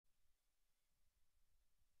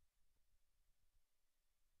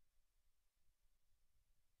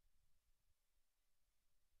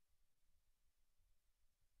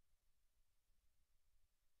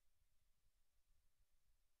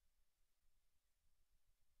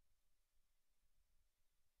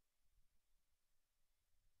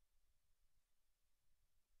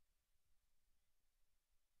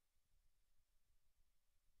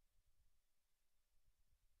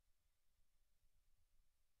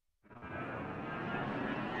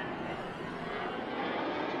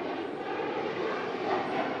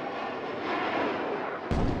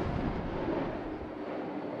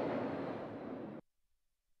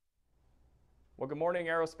Good morning,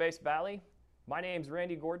 Aerospace Valley. My name's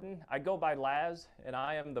Randy Gordon. I go by Laz, and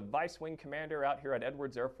I am the Vice Wing Commander out here at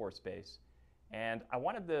Edwards Air Force Base. And I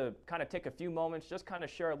wanted to kind of take a few moments, just kind of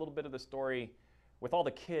share a little bit of the story with all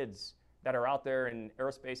the kids that are out there in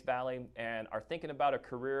Aerospace Valley and are thinking about a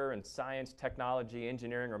career in science, technology,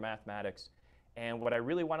 engineering, or mathematics. And what I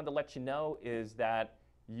really wanted to let you know is that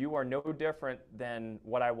you are no different than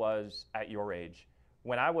what I was at your age.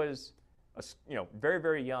 When I was very,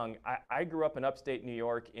 very young, I grew up in upstate New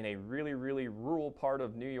York in a really, really rural part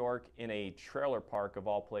of New York in a trailer park of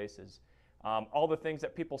all places. All the things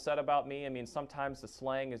that people said about me, I mean, sometimes the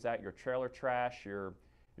slang is that you're trailer trash, you're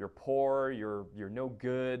poor, you're no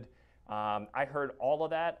good. I heard all of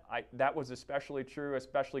that. That was especially true,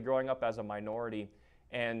 especially growing up as a minority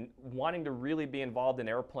and wanting to really be involved in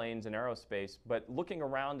airplanes and aerospace, but looking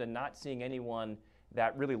around and not seeing anyone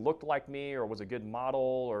that really looked like me or was a good model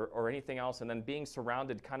or anything else, and then being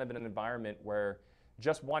surrounded kind of in an environment where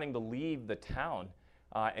just wanting to leave the town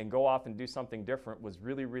and go off and do something different was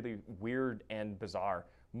really, really weird and bizarre.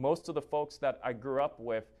 Most of the folks that I grew up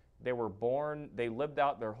with, they were born, they lived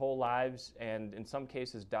out their whole lives, and in some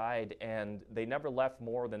cases died, and they never left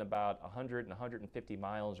more than about 100 and 150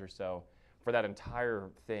 miles or so for that entire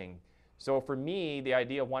thing. So for me, the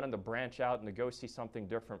idea of wanting to branch out and to go see something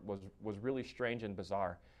different was really strange and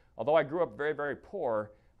bizarre. Although I grew up very, very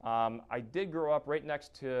poor, I did grow up right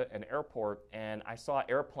next to an airport, and I saw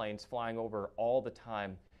airplanes flying over all the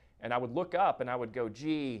time. And I would look up and I would go,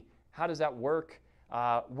 gee, how does that work?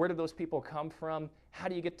 Where do those people come from? How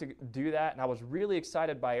do you get to do that? And I was really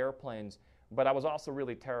excited by airplanes, but I was also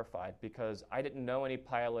really terrified because I didn't know any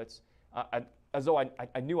pilots. As though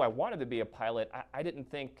I knew I wanted to be a pilot, I didn't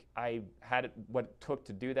think I had what it took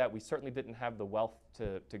to do that. We certainly didn't have the wealth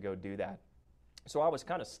to go do that. So I was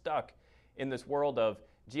kind of stuck in this world of,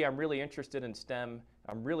 gee, I'm really interested in STEM,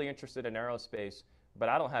 I'm really interested in aerospace, but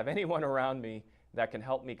I don't have anyone around me that can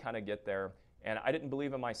help me kind of get there. And I didn't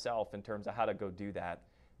believe in myself in terms of how to go do that.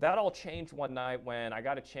 That all changed one night when I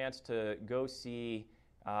got a chance to go see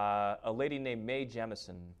a lady named Mae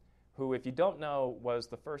Jemison, who, if you don't know, was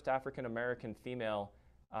the first African-American female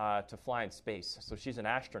to fly in space. So she's an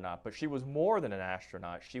astronaut, but she was more than an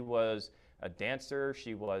astronaut. She was a dancer,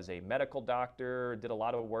 she was a medical doctor, did a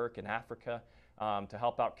lot of work in Africa to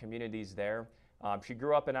help out communities there. She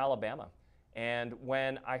grew up in Alabama. And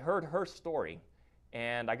when I heard her story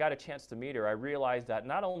and I got a chance to meet her, I realized that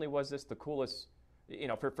not only was this the coolest,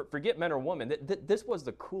 forget men or women, this was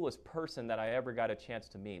the coolest person that I ever got a chance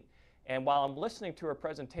to meet. And while I'm listening to her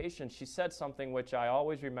presentation, she said something which I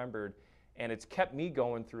always remembered, and it's kept me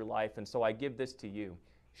going through life, and so I give this to you.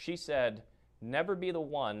 She said, never be the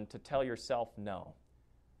one to tell yourself no.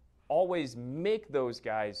 Always make those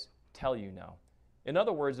guys tell you no. In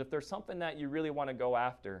other words, if there's something that you really want to go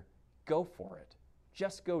after, go for it.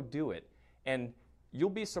 Just go do it. And you'll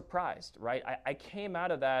be surprised, right? I came out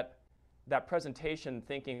of that presentation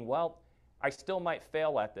thinking, well, I still might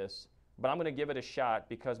fail at this, but I'm going to give it a shot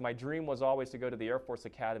because my dream was always to go to the Air Force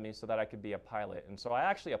Academy so that I could be a pilot. And so I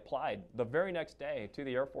actually applied the very next day to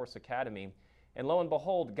the Air Force Academy, and lo and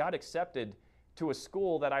behold, got accepted to a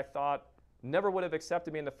school that I thought never would have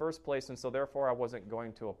accepted me in the first place, and so therefore I wasn't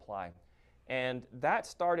going to apply. And that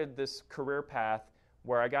started this career path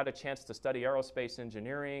where I got a chance to study aerospace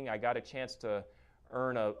engineering, I got a chance to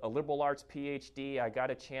earn a liberal arts PhD, I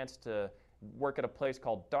got a chance to work at a place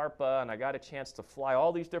called DARPA, and I got a chance to fly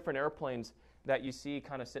all these different airplanes that you see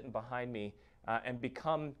kind of sitting behind me and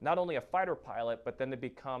become not only a fighter pilot, but then to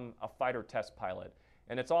become a fighter test pilot.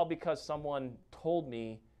 And it's all because someone told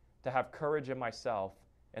me to have courage in myself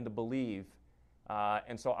and to believe.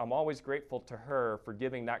 And so I'm always grateful to her for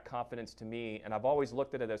giving that confidence to me, and I've always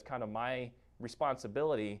looked at it as kind of my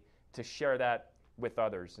responsibility to share that with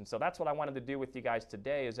others. And so that's what I wanted to do with you guys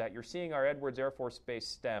today, is that you're seeing our Edwards Air Force Base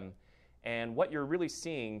STEM. And what you're really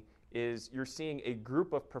seeing is you're seeing a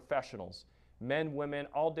group of professionals, men, women,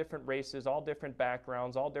 all different races, all different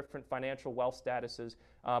backgrounds, all different financial wealth statuses,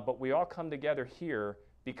 but we all come together here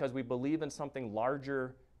because we believe in something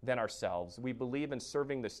larger than ourselves. We believe in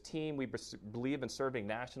serving this team, we believe in serving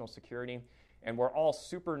national security, and we're all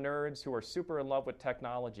super nerds who are super in love with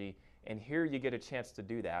technology, and here you get a chance to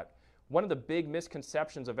do that. One of the big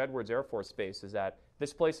misconceptions of Edwards Air Force Base is that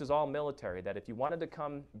this place is all military, that if you wanted to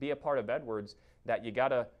come be a part of Edwards, that you got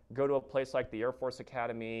to go to a place like the Air Force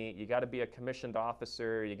Academy, you got to be a commissioned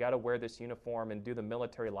officer, you got to wear this uniform and do the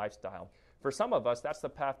military lifestyle. For some of us, that's the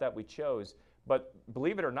path that we chose, but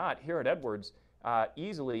believe it or not, here at Edwards,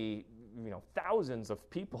 easily, thousands of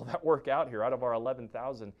people that work out here, out of our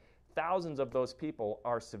 11,000, thousands of those people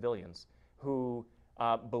are civilians who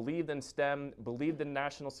believed in STEM, believed in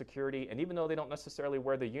national security, and even though they don't necessarily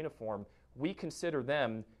wear the uniform, we consider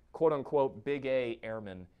them quote unquote big A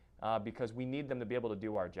airmen because we need them to be able to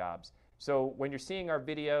do our jobs. So when you're seeing our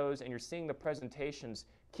videos and you're seeing the presentations,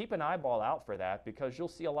 keep an eyeball out for that because you'll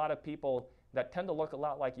see a lot of people that tend to look a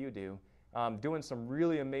lot like you do, doing some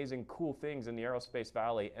really amazing, cool things in the Aerospace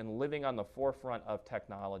Valley and living on the forefront of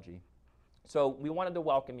technology. So we wanted to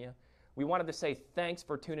welcome you. We wanted to say thanks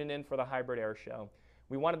for tuning in for the Hybrid Air Show.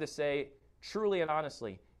 We wanted to say truly and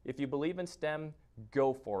honestly, if you believe in STEM,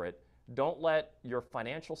 go for it. Don't let your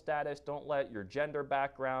financial status, don't let your gender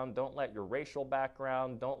background, don't let your racial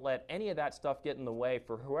background, don't let any of that stuff get in the way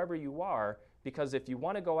for whoever you are, because if you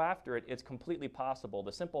want to go after it, it's completely possible.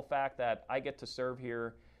 The simple fact that I get to serve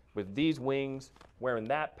here with these wings, wearing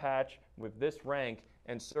that patch, with this rank,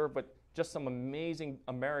 and serve with just some amazing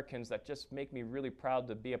Americans that just make me really proud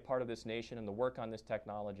to be a part of this nation and to work on this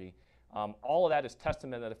technology. All of that is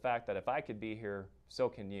testament to the fact that if I could be here, so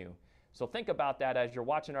can you. So think about that as you're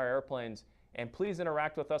watching our airplanes, and please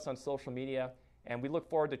interact with us on social media, and we look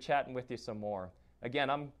forward to chatting with you some more. Again,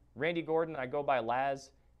 I'm Randy Gordon. I go by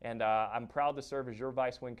Laz, and I'm proud to serve as your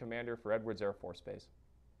Vice Wing Commander for Edwards Air Force Base.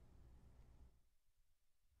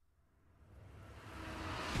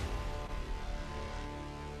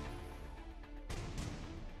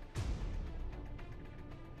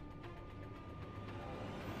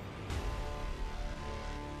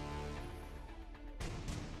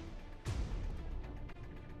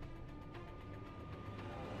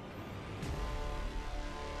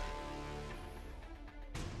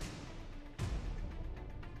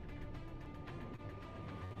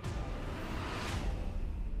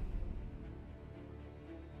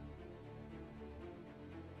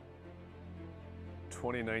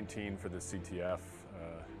 "2019 for the CTF,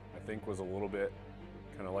 I think was a little bit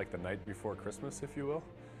kind of like the night before Christmas, if you will.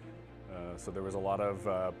 So there was a lot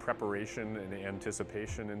of preparation and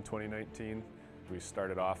anticipation in 2019. We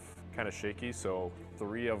started off kind of shaky, so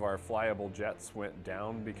 3 of our flyable jets went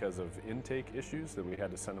down because of intake issues that we had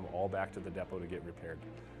to send them all back to the depot to get repaired.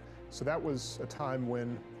 So that was a time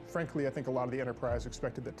when, frankly, I think a lot of the enterprise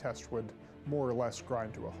expected that tests would more or less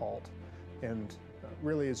grind to a halt. And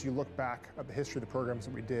really, as you look back at the history of the programs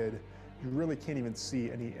that we did, you really can't even see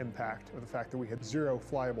any impact of the fact that we had 0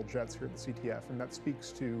 flyable jets here at the CTF, and that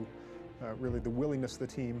speaks to really the willingness of the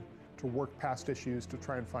team to work past issues to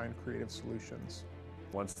try and find creative solutions.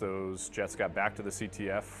 Once those jets got back to the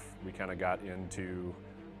CTF, we kind of got into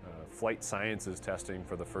flight sciences testing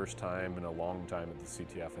for the first time in a long time at the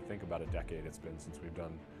CTF. I think about a decade it's been since we've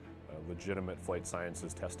done legitimate flight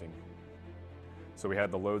sciences testing. So we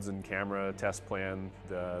had the loads and camera test plan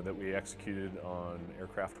that we executed on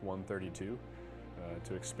aircraft 132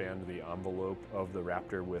 to expand the envelope of the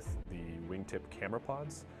Raptor with the wingtip camera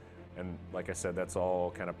pods. And like I said, that's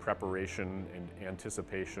all kind of preparation and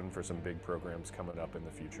anticipation for some big programs coming up in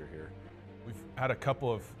the future here. We've had a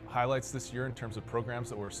couple of highlights this year in terms of programs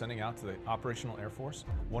that we're sending out to the Operational Air Force.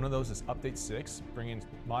 One of those is Update 6, bringing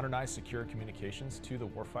modernized secure communications to the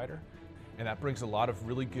warfighter. And that brings a lot of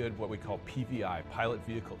really good, what we call PVI, pilot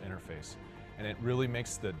vehicle interface. And it really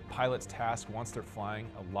makes the pilot's task once they're flying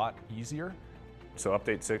a lot easier. So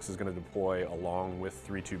Update 6 is going to deploy along with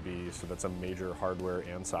 32B, so that's a major hardware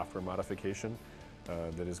and software modification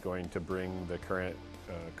that is going to bring the current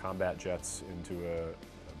combat jets into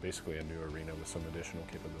basically a new arena with some additional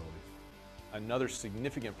capabilities. Another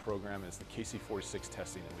significant program is the KC-46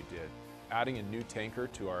 testing that we did. Adding a new tanker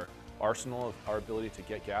to our arsenal of our ability to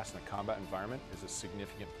get gas in a combat environment is a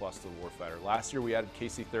significant plus to the warfighter. Last year we added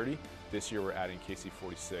KC-30, this year we're adding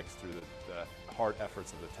KC-46 through the hard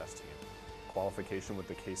efforts of the test team. Qualification with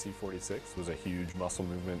the KC-46 was a huge muscle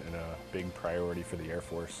movement and a big priority for the Air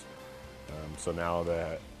Force. So now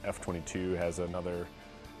the F-22 has another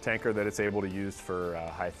tanker that it's able to use for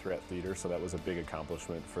high threat theater, so that was a big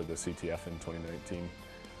accomplishment for the CTF in 2019.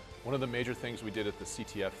 One of the major things we did at the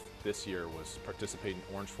CTF this year was participate in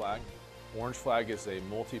Orange Flag. Orange Flag is a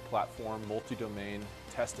multi-platform, multi-domain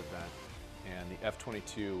test event, and the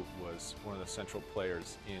F-22 was one of the central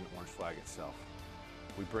players in Orange Flag itself.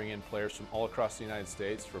 We bring in players from all across the United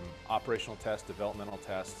States, from operational tests, developmental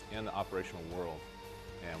tests, and the operational world.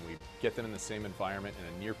 And we get them in the same environment,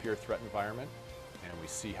 in a near-peer threat environment, and we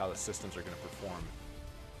see how the systems are going to perform.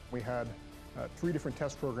 We had 3 different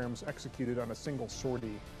test programs executed on a single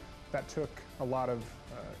sortie. That took a lot of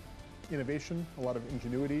innovation, a lot of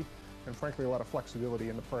ingenuity, and frankly a lot of flexibility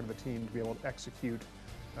on the part of the team to be able to execute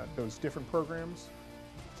those different programs,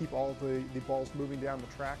 keep all of the balls moving down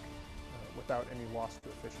the track without any loss to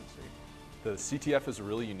efficiency. The CTF is a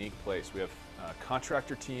really unique place. We have a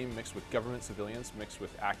contractor team mixed with government civilians, mixed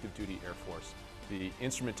with active duty Air Force. the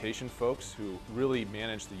instrumentation folks who really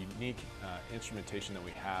manage the unique instrumentation that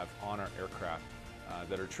we have on our aircraft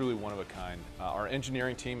that are truly one of a kind. Our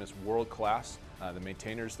engineering team is world class. The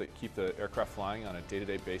maintainers that keep the aircraft flying on a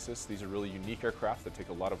day-to-day basis, these are really unique aircraft that take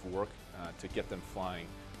a lot of work to get them flying.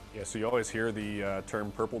 Yeah, so you always hear the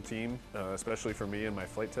term purple team, especially for me and my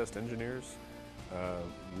flight test engineers.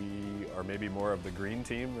 We are maybe more of the green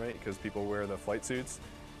team, right? Because people wear the flight suits,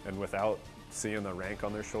 and without seeing the rank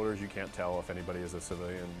on their shoulders, you can't tell if anybody is a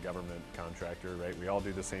civilian government contractor, right? We all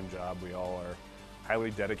do the same job. We all are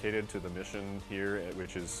highly dedicated to the mission here,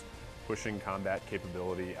 which is pushing combat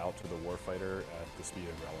capability out to the warfighter at the speed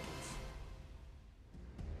of relevance.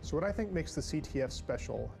 So what I think makes the CTF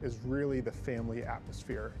special is really the family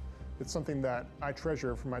atmosphere. It's something that I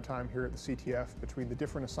treasure from my time here at the CTF. Between the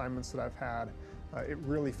different assignments that I've had, it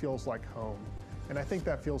really feels like home. And I think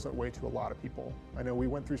that feels that way to a lot of people. I know we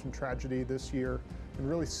went through some tragedy this year, and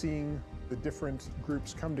really seeing the different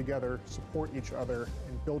groups come together, support each other,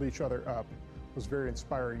 and build each other up was very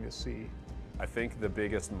inspiring to see. I think the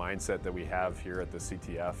biggest mindset that we have here at the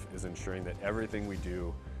CTF is ensuring that everything we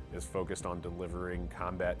do is focused on delivering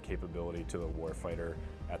combat capability to the warfighter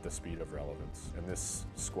at the speed of relevance. And this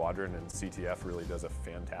squadron and CTF really does a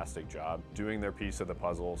fantastic job doing their piece of the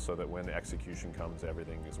puzzle so that when execution comes,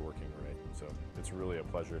 everything is working right. So it's really a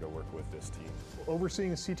pleasure to work with this team.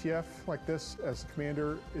 Overseeing a CTF like this as a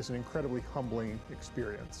commander is an incredibly humbling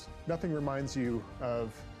experience. Nothing reminds you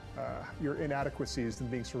of your inadequacies than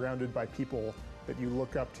being surrounded by people that you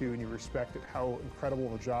look up to and you respect at how incredible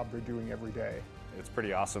of a job they're doing every day. It's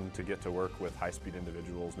pretty awesome to get to work with high-speed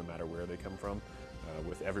individuals no matter where they come from,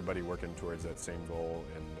 with everybody working towards that same goal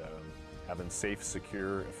and having safe,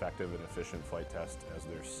 secure, effective, and efficient flight test as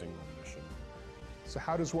their single mission. So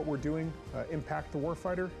how does what we're doing impact the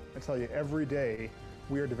warfighter? I tell you, every day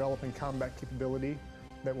we are developing combat capability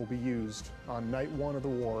that will be used on night one of the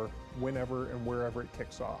war, whenever and wherever it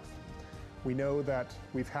kicks off. We know that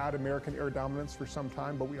we've had American air dominance for some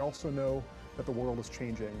time, but we also know that the world is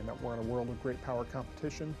changing and that we're in a world of great power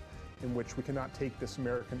competition in which we cannot take this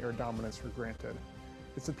American air dominance for granted.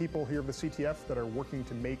 It's the people here of the CTF that are working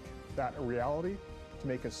to make that a reality, to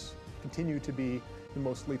make us continue to be the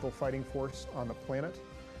most lethal fighting force on the planet,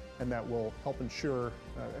 and that will help ensure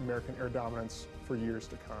American air dominance for years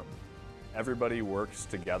to come. Everybody works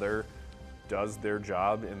together, does their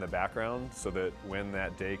job in the background so that when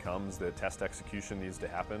that day comes that test execution needs to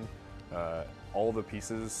happen, all the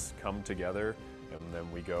pieces come together, and then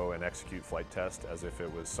we go and execute flight test as if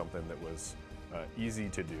it was something that was easy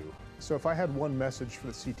to do. So if I had one message for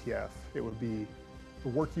the CTF, it would be the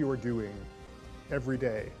work you are doing every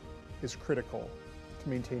day is critical to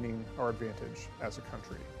maintaining our advantage as a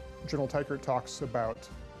country. General Teichert talks about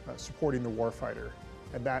supporting the warfighter,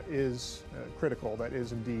 and that is critical. That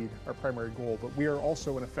is indeed our primary goal, but we are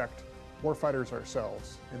also in effect warfighters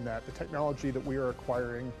ourselves in that the technology that we are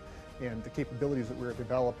acquiring and the capabilities that we are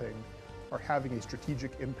developing are having a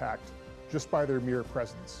strategic impact just by their mere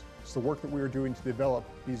presence. So the work that we are doing to develop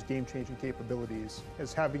these game-changing capabilities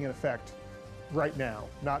is having an effect right now,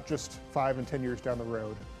 not just 5 and 10 years down the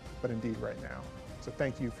road, but indeed right now. So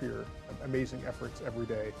thank you for your amazing efforts every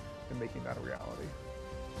day in making that a reality.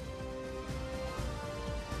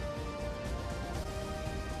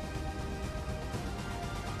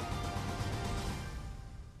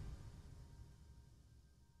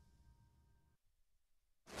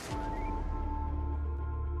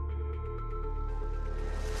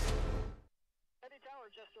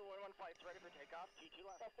 Jester 11 flights ready for takeoff. G2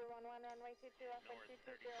 left. Jester 11 runway 22,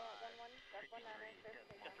 F122, 011, F1 runway, first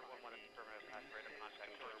takeoff. Jester 11 affirmative, pass rate of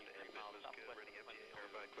contact. Confirmed and miles southwest. Ready MTA,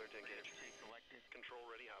 verified, clear to engage. Selected. Control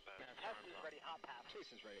ready, hot pass. Test is ready, hot pass.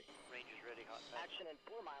 Chase is ready. Range is ready, hot pass. Action in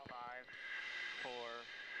 4 miles. 5, 4,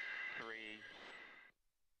 3,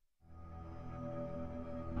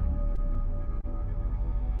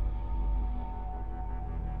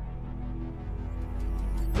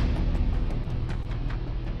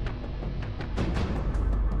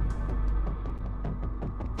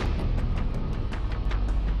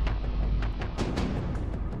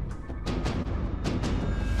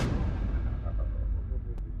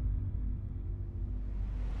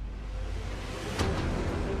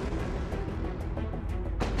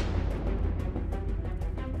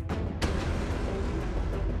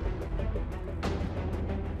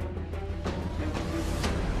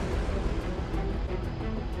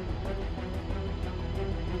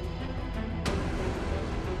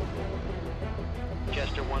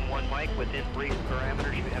 Jester 11 Mike, within brief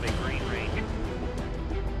parameters, you have a green range.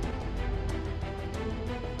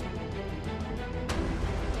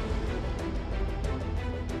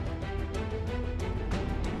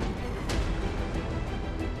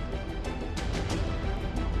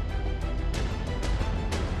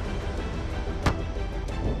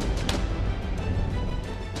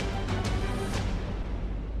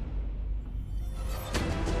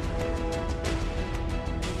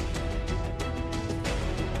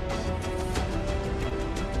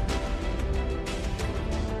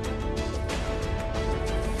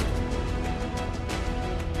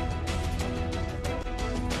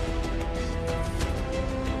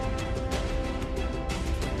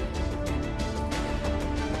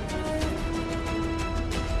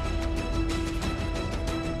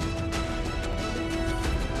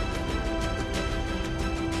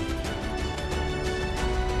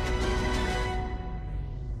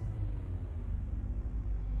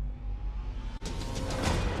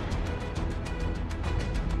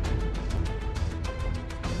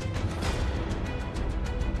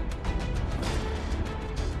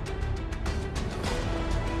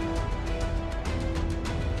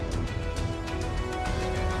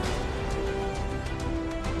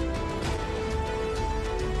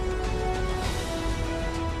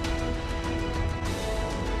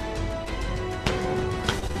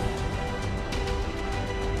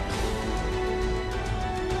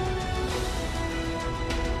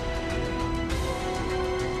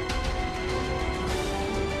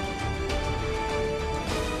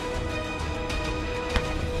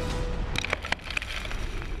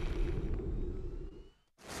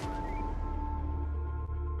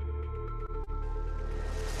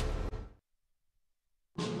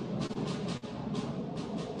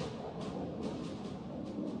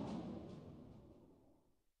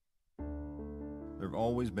 have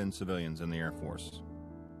always been civilians in the Air Force,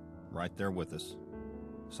 right there with us,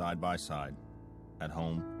 side by side, at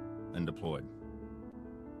home and deployed.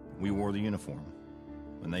 We wore the uniform,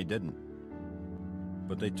 and they didn't.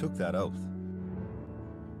 But they took that oath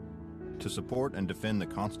to support and defend the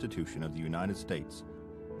Constitution of the United States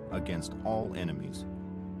against all enemies,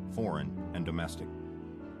 foreign and domestic.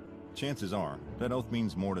 Chances are that oath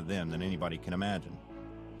means more to them than anybody can imagine.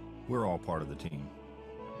 We're all part of the team.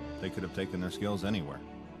 They could have taken their skills anywhere,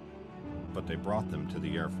 but they brought them to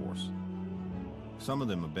the Air Force. Some of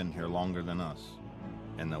them have been here longer than us,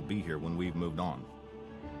 and they'll be here when we've moved on.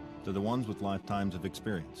 They're the ones with lifetimes of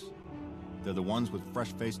experience. They're the ones with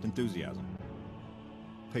fresh-faced enthusiasm,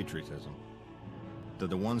 patriotism. They're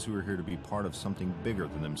the ones who are here to be part of something bigger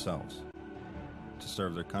than themselves, to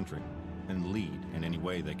serve their country and lead in any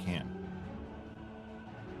way they can.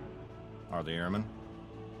 Are they airmen?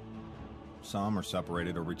 Some are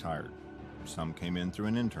separated or retired. Some came in through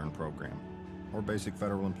an intern program or basic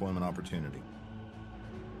federal employment opportunity.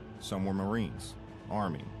 Some were Marines,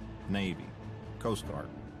 Army, Navy, Coast Guard.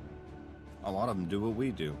 A lot of them do what we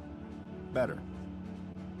do, better.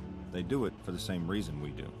 They do it for the same reason we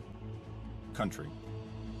do. Country.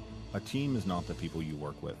 A team is not the people you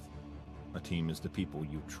work with. A team is the people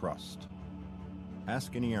you trust.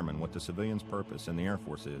 Ask any airman what the civilian's purpose in the Air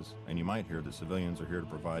Force is, and you might hear that civilians are here to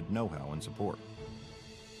provide know-how and support.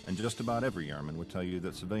 And just about every airman would tell you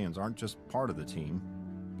that civilians aren't just part of the team,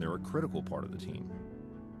 they're a critical part of the team.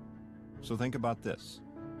 So think about this.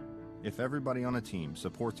 If everybody on a team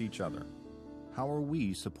supports each other, how are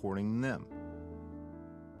we supporting them?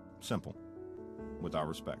 Simple. With our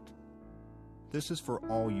respect. This is for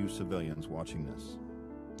all you civilians watching this.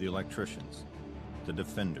 The electricians, the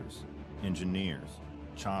defenders, engineers,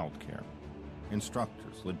 childcare,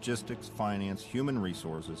 instructors, logistics, finance, human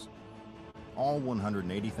resources, all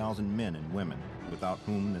 180,000 men and women without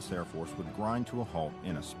whom this Air Force would grind to a halt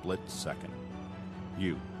in a split second.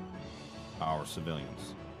 You, our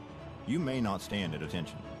civilians. You may not stand at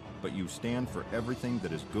attention, but you stand for everything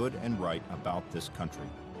that is good and right about this country.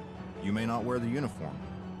 You may not wear the uniform,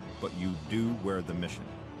 but you do wear the mission.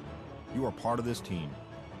 You are part of this team.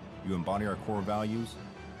 You embody our core values,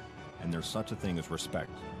 and there's such a thing as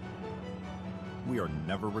respect. We are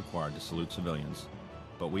never required to salute civilians,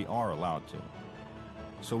 but we are allowed to.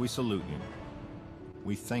 So we salute you.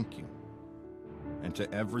 We thank you. And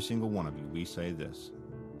to every single one of you, we say this.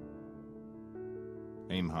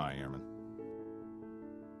 Aim high, Airmen.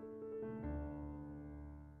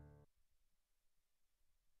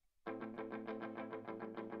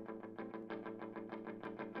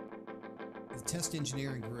 The Test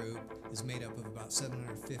Engineering Group is made up of about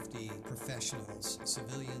 750 professionals,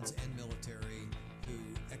 civilians and military, who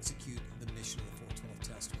execute the mission of the 412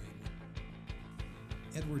 Test Wing.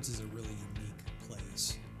 Edwards is a really unique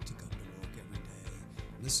place to come to work every day.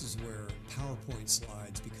 This is where PowerPoint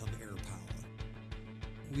slides become air power.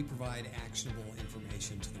 We provide actionable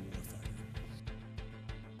information to the warfighter.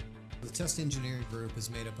 The Test Engineering Group is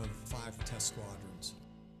made up of 5 test squadrons.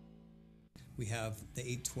 We have the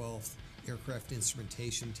 812th Aircraft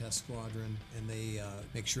Instrumentation Test Squadron, and they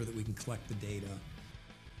make sure that we can collect the data.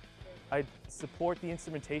 I support the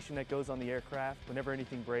instrumentation that goes on the aircraft. Whenever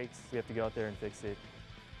anything breaks, we have to go out there and fix it.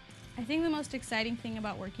 I think the most exciting thing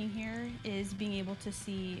about working here is being able to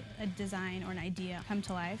see a design or an idea come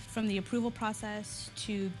to life. From the approval process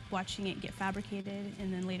to watching it get fabricated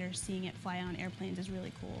and then later seeing it fly on airplanes is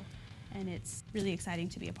really cool. And it's really exciting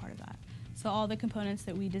to be a part of that. So all the components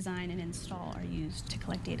that we design and install are used to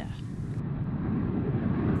collect data.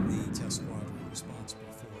 The test squadron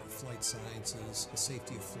responsible for flight sciences, the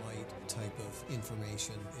safety of flight type of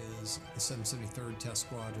information is the 773rd Test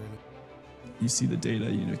Squadron. You see the data,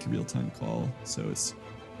 you know, can real-time call, so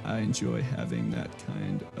I enjoy having that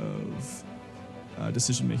kind of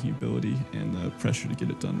decision-making ability and the pressure to get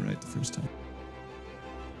it done right the first time.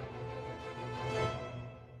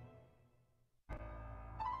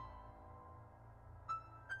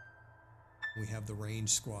 We have the Range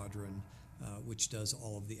Squadron, which does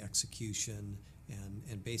all of the execution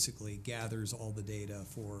and basically gathers all the data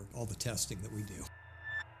for all the testing that we do.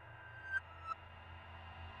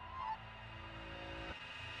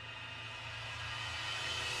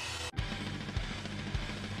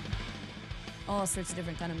 All sorts of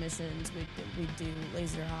different kind of missions. We do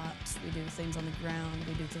laser ops, we do things on the ground,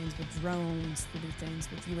 we do things with drones, we do things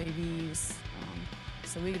with UAVs.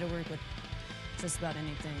 So we get to work with just about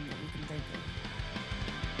anything that you can think of.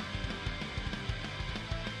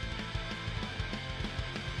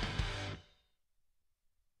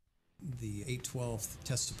 the 812th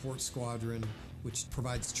Test Support Squadron, which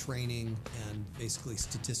provides training and basically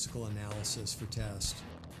statistical analysis for test.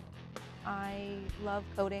 I love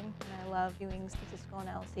coding and I love doing statistical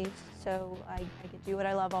analyses, so I get to do what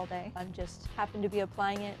I love all day. I'm just happen to be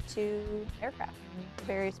applying it to aircraft and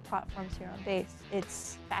various platforms here on base.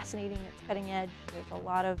 It's fascinating, it's cutting edge. There's a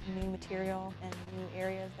lot of new material and new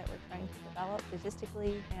areas that we're trying to develop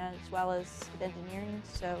logistically as well as with engineering,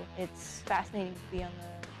 so it's fascinating to be on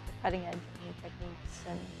the cutting edge of new techniques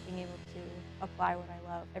and being able to apply what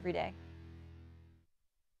I love every day.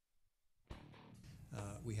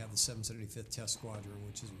 We have the 775th Test Squadron,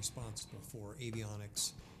 which is responsible for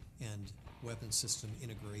avionics and weapon system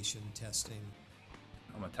integration testing.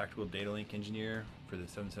 I'm a tactical data link engineer for the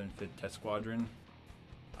 775th Test Squadron.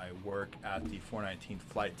 I work at the 419th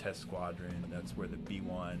Flight Test Squadron. That's where the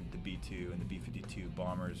B-1, the B-2, and the B-52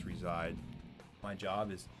 bombers reside. My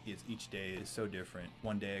job is each day is so different.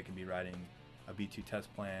 One day I can be writing a B-2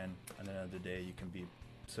 test plan, and another day you can be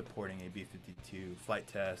supporting a B-52 flight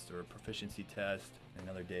test or a proficiency test.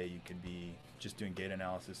 Another day you could be just doing data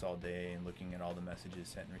analysis all day and looking at all the messages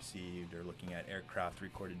sent and received, or looking at aircraft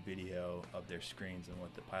recorded video of their screens and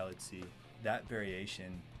what the pilots see. That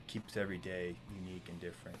variation keeps every day unique and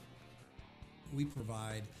different. We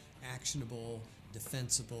provide actionable,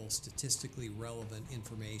 defensible, statistically relevant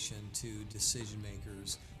information to decision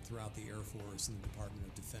makers throughout the Air Force and the Department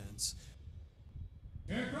of Defense.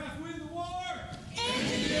 Aircraft win the war!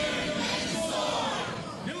 Engineer wins the sword!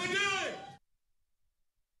 Can we do it?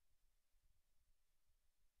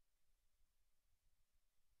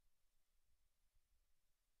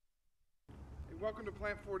 Hey, welcome to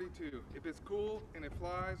Plant 42. If it's cool and it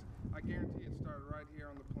flies, I guarantee it started right here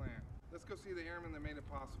on the plant. Let's go see the airmen that made it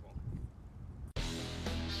possible.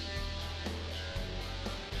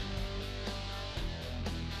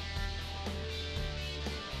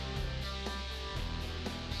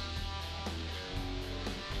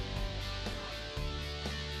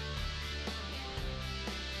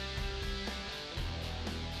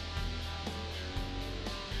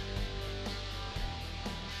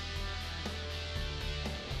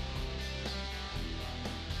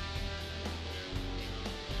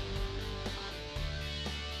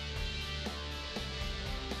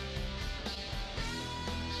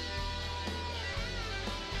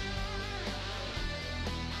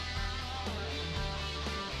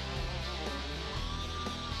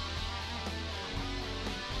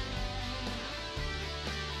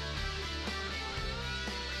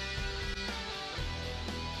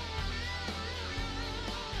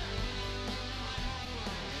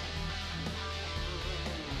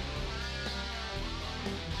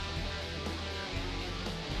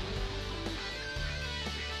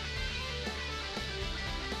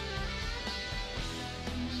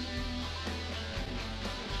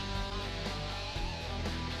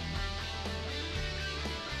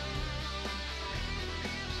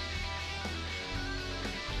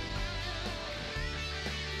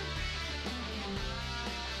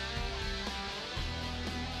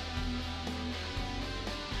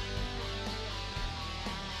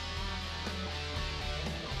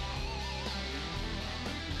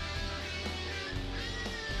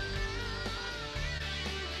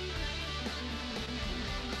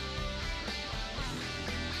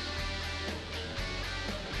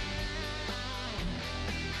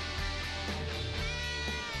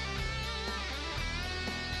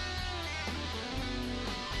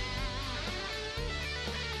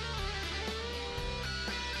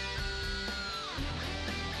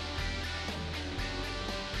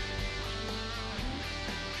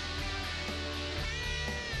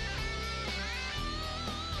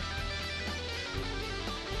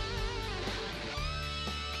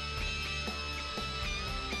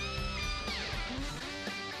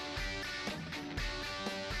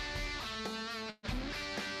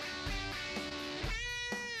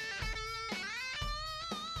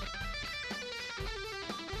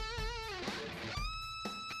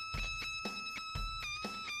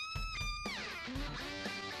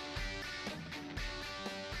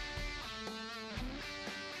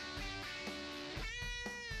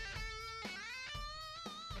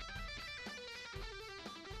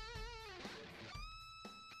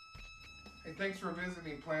 Hey, thanks for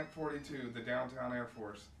visiting Plant 42, the downtown Air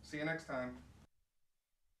Force. See you next time.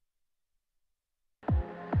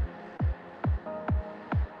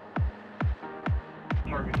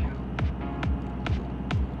 Target 2.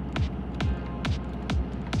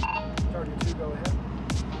 Target 2, go ahead.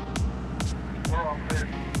 We're all clear.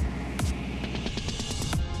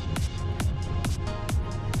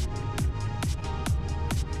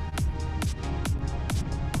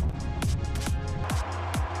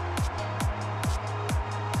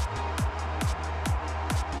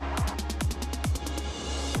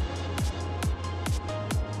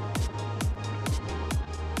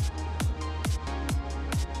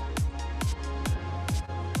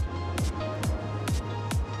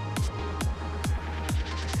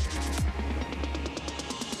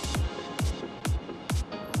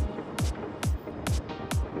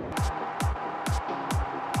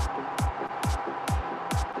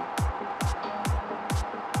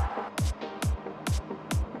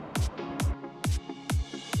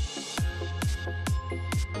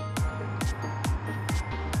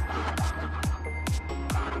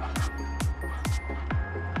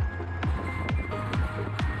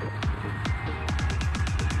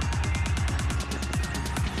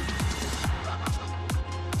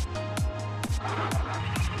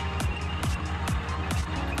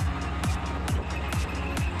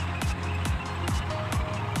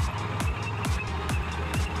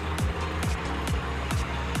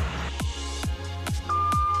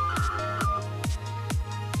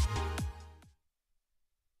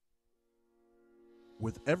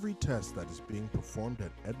 With every test that is being performed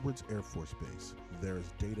at Edwards Air Force Base, there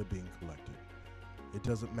is data being collected. It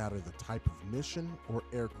doesn't matter the type of mission or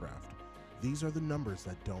aircraft, these are the numbers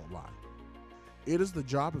that don't lie. It is the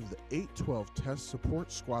job of the 812 Test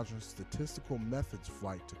Support Squadron Statistical Methods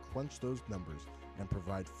Flight to crunch those numbers and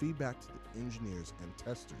provide feedback to the engineers and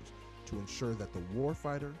testers to ensure that the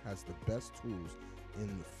warfighter has the best tools in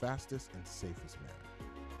the fastest and safest manner.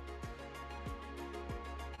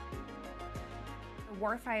 The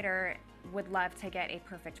warfighter would love to get a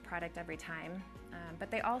perfect product every time, but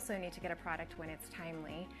they also need to get a product when it's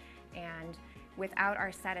timely. And without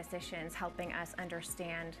our statisticians helping us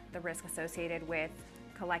understand the risk associated with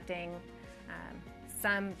collecting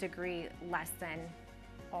some degree less than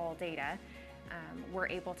all data, we're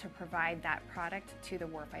able to provide that product to the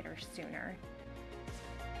warfighter sooner.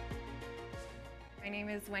 My name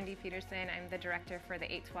is Wendy Peterson. I'm the director for the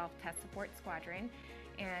 812 Test Support Squadron,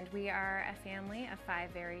 and we are a family of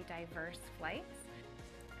 5 very diverse flights.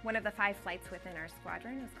 One of the 5 flights within our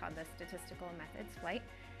squadron is called the Statistical Methods Flight,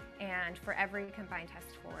 and for every combined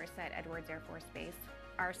test force at Edwards Air Force Base,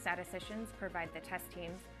 our statisticians provide the test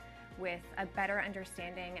teams with a better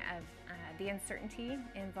understanding of the uncertainty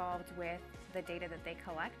involved with the data that they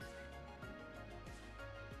collect.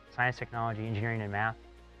 Science, technology, engineering, and math,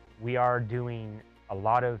 we are doing a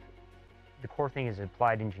lot of, the core thing is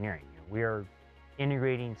applied engineering. We are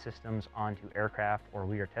integrating systems onto aircraft, or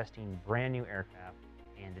we are testing brand new aircraft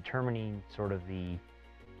and determining sort of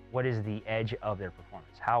what is the edge of their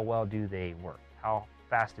performance. How well do they work? How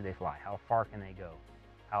fast do they fly? How far can they go?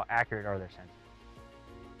 How accurate are their sensors?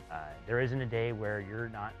 There isn't a day where you're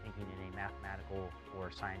not thinking in a mathematical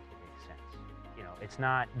or scientific sense. It's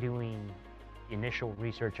not doing initial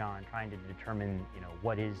research on trying to determine,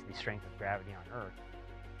 what is the strength of gravity on Earth,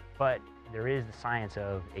 but there is the science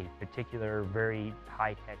of a particular very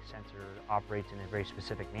high-tech sensor operates in a very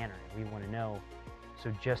specific manner, and we want to know,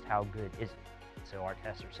 so just how good is it? So our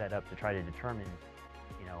tests are set up to try to determine,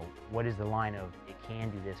 what is the line of it can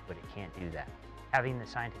do this, but it can't do that. Having the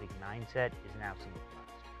scientific mindset is an absolute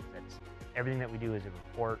must. That's everything that we do is a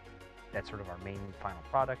report. That's sort of our main final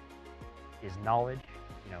product. Is knowledge.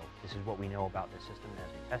 This is what we know about the system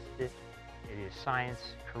as we tested it. It is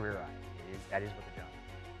science, career eye. That is what the job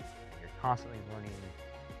is. And you're constantly learning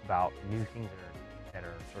about new things that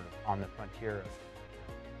are sort of on the frontier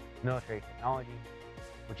of military technology,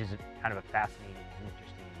 which is kind of a fascinating and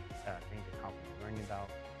interesting thing to constantly learning about.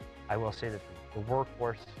 I will say that the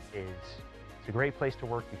workforce it's a great place to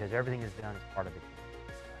work because everything is done as part of a team.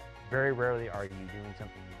 Very rarely are you doing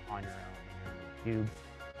something on your own in your own cube.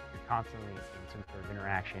 You're constantly in some sort of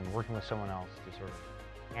interaction, working with someone else to sort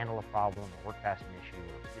of handle a problem or work past an issue.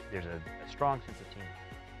 There's a strong sense of teamwork.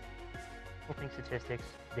 People think statistics,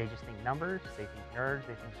 they just think numbers, they think nerds,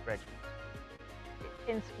 they think spreadsheets.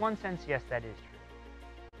 In one sense, yes, that is true.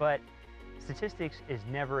 But statistics is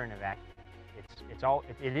never in a vacuum.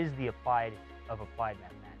 It is the applied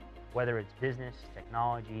mathematics. Whether it's business,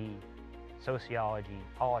 technology, sociology,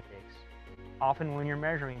 politics, often when you're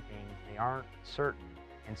measuring things, they aren't certain.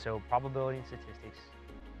 And so probability and statistics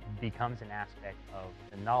becomes an aspect of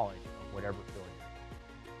the knowledge of whatever field you're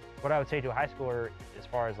in. What I would say to a high schooler, as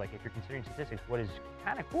far as if you're considering statistics, what is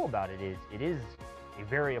kind of cool about it is a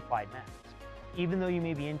very applied math. Even though you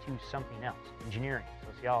may be into something else, engineering,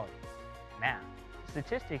 sociology, math,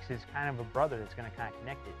 statistics is kind of a brother that's going to kind of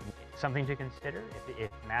connect it. Something to consider, if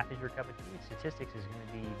math is your cup of tea, statistics is going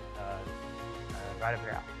to be right up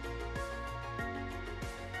your alley.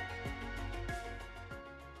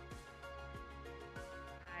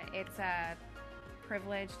 It's a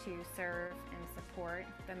privilege to serve and support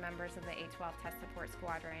the members of the 812 Test Support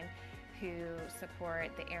Squadron who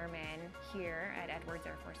support the airmen here at Edwards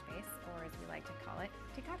Air Force Base, or as we like to call it,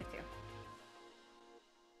 Tikavatu.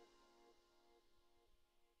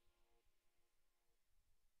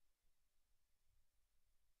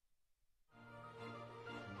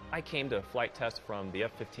 I came to flight test from the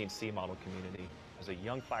F-15C model community. As a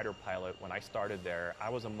young fighter pilot, when I started there, I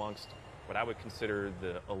was amongst what I would consider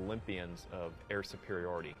the Olympians of air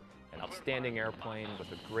superiority. An outstanding airplane with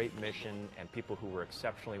a great mission and people who were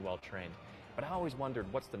exceptionally well trained. But I always wondered,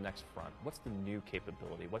 what's the next front? What's the new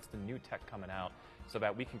capability? What's the new tech coming out so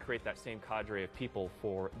that we can create that same cadre of people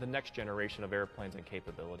for the next generation of airplanes and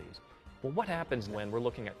capabilities? Well, what happens when we're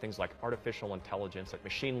looking at things like artificial intelligence, like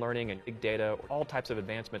machine learning and big data, all types of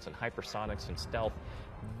advancements in hypersonics and stealth?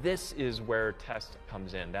 This is where test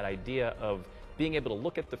comes in, that idea of being able to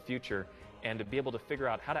look at the future and to be able to figure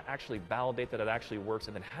out how to actually validate that it actually works,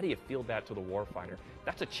 and then how do you field that to the warfighter?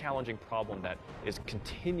 That's a challenging problem that is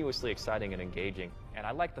continuously exciting and engaging, and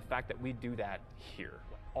I like the fact that we do that here.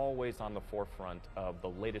 always on the forefront of the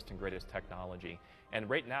latest and greatest technology. And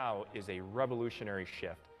right now is a revolutionary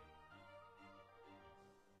shift.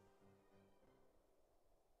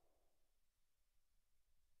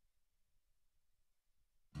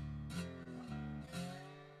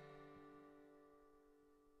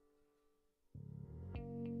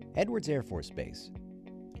 Edwards Air Force Base,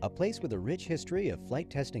 a place with a rich history of flight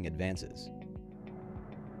testing advances.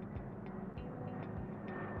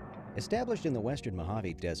 Established in the western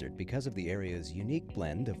Mojave Desert because of the area's unique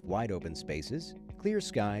blend of wide open spaces, clear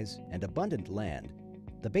skies, and abundant land,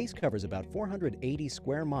 the base covers about 480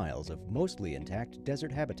 square miles of mostly intact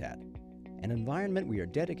desert habitat, an environment we are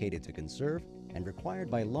dedicated to conserve and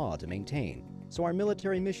required by law to maintain, so our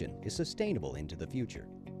military mission is sustainable into the future.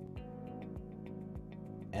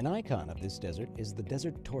 An icon of this desert is the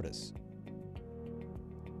desert tortoise.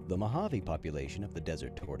 The Mojave population of the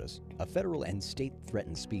desert tortoise, a federal and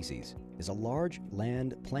state-threatened species, is a large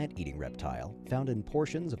land plant-eating reptile found in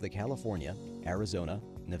portions of the California, Arizona,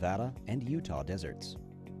 Nevada, and Utah deserts.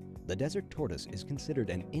 The desert tortoise is considered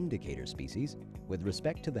an indicator species with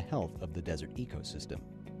respect to the health of the desert ecosystem.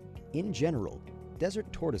 In general,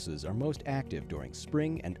 desert tortoises are most active during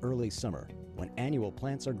spring and early summer, when annual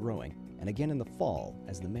plants are growing, and again in the fall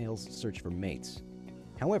as the males search for mates.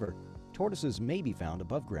 However, tortoises may be found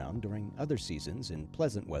above ground during other seasons in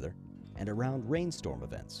pleasant weather and around rainstorm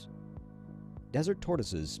events. Desert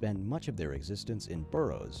tortoises spend much of their existence in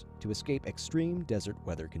burrows to escape extreme desert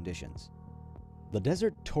weather conditions. The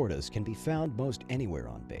desert tortoise can be found most anywhere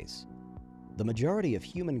on base. The majority of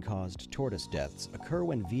human-caused tortoise deaths occur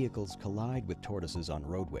when vehicles collide with tortoises on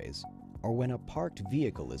roadways, or when a parked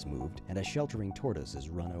vehicle is moved and a sheltering tortoise is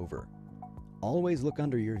run over. Always look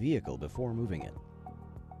under your vehicle before moving it.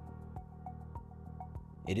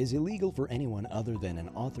 It is illegal for anyone other than an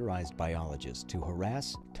authorized biologist to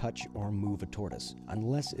harass, touch, or move a tortoise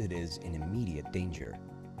unless it is in immediate danger.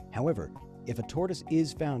 However, if a tortoise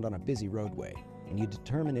is found on a busy roadway and you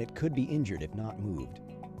determine it could be injured if not moved,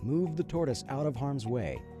 move the tortoise out of harm's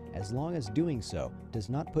way, as long as doing so does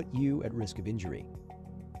not put you at risk of injury.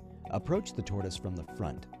 Approach the tortoise from the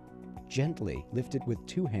front. Gently lift it with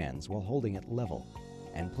 2 hands while holding it level,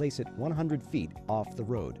 and place it 100 feet off the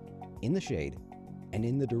road, in the shade, and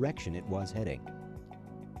in the direction it was heading.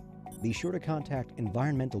 Be sure to contact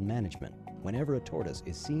environmental management whenever a tortoise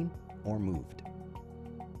is seen or moved.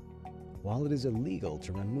 While it is illegal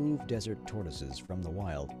to remove desert tortoises from the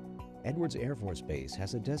wild, Edwards Air Force Base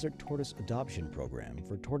has a desert tortoise adoption program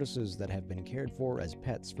for tortoises that have been cared for as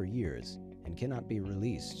pets for years and cannot be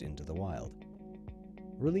released into the wild.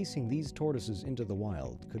 Releasing these tortoises into the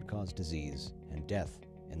wild could cause disease and death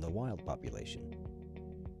in the wild population.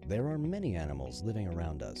 There are many animals living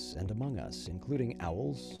around us and among us, including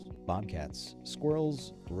owls, bobcats,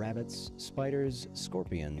 squirrels, rabbits, spiders,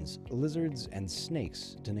 scorpions, lizards, and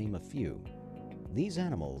snakes, to name a few. These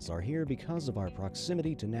animals are here because of our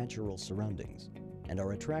proximity to natural surroundings and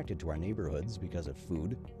are attracted to our neighborhoods because of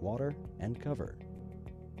food, water, and cover.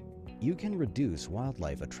 You can reduce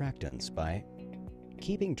wildlife attractants by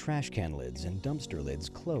keeping trash can lids and dumpster lids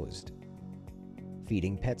closed,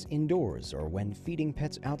 feeding pets indoors or when feeding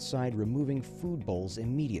pets outside, removing food bowls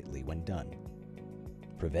immediately when done,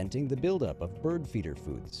 preventing the buildup of bird feeder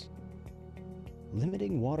foods,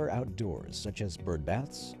 limiting water outdoors such as bird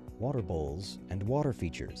baths, water bowls, and water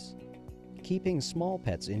features, keeping small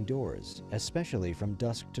pets indoors, especially from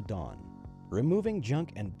dusk to dawn, removing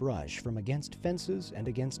junk and brush from against fences and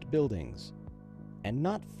against buildings, and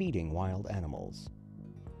not feeding wild animals.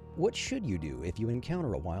 What should you do if you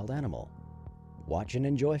encounter a wild animal? Watch and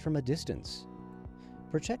enjoy from a distance.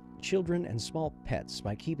 Protect children and small pets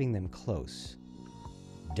by keeping them close.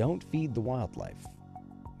 Don't feed the wildlife.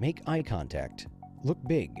 Make eye contact. Look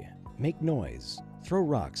big. Make noise. Throw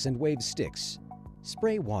rocks and wave sticks.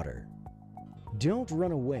 Spray water. Don't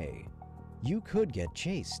run away. You could get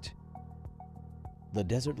chased. The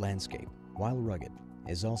desert landscape, while rugged,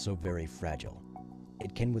 is also very fragile.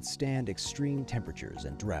 It can withstand extreme temperatures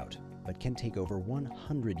and drought, but can take over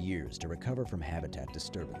 100 years to recover from habitat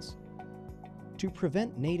disturbance. To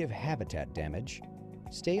prevent native habitat damage,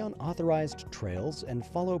 stay on authorized trails and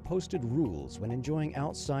follow posted rules when enjoying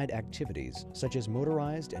outside activities such as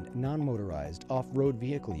motorized and non-motorized off-road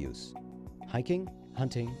vehicle use, hiking,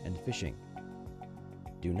 hunting, and fishing.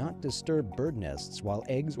 Do not disturb bird nests while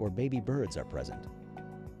eggs or baby birds are present.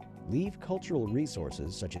 Leave cultural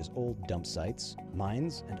resources such as old dump sites,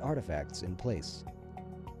 mines, and artifacts in place.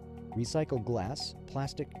 Recycle glass,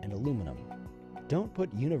 plastic, and aluminum. Don't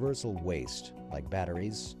put universal waste, like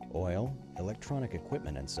batteries, oil, electronic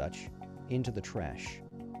equipment, and such, into the trash.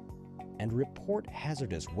 And report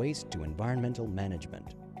hazardous waste to environmental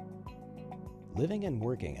management. Living and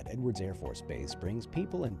working at Edwards Air Force Base brings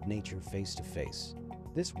people and nature face to face.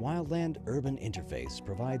 This wildland-urban interface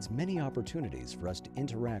provides many opportunities for us to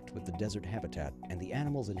interact with the desert habitat and the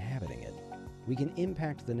animals inhabiting it. We can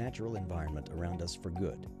impact the natural environment around us for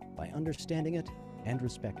good by understanding it and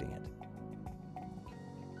respecting it.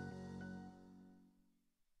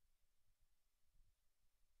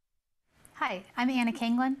 Hi, I'm Anna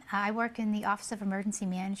Kanglin. I work in the Office of Emergency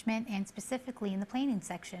Management and specifically in the planning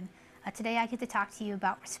section. Today I get to talk to you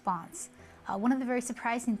about response. One of the very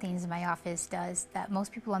surprising things my office does that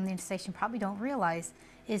most people on the station probably don't realize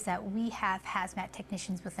is that we have hazmat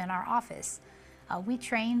technicians within our office. We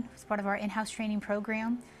train as part of our in-house training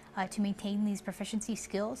program to maintain these proficiency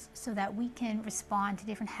skills so that we can respond to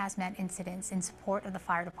different hazmat incidents in support of the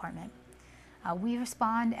fire department. We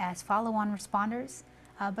respond as follow-on responders.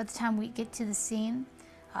 By the time we get to the scene,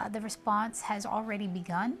 the response has already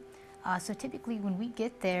begun. So typically when we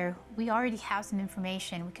get there, we already have some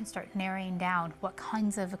information. We can start narrowing down what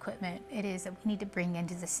kinds of equipment it is that we need to bring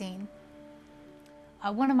into the scene.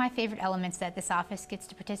 One of my favorite elements that this office gets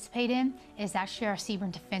to participate in is actually our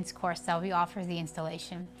Seaborne Defense course that we offer the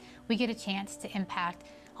installation. We get a chance to impact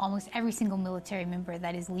almost every single military member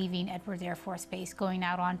that is leaving Edwards Air Force Base, going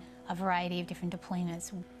out on a variety of different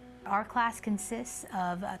deployments. Our class consists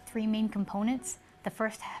of 3 main components. The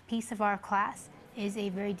first piece of our class is a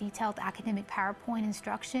very detailed academic PowerPoint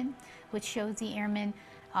instruction, which shows the airmen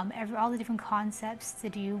all the different concepts to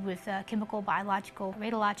do with chemical, biological,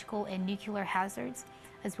 radiological, and nuclear hazards,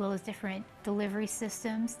 as well as different delivery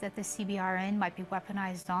systems that the CBRN might be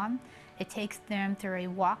weaponized on. It takes them through a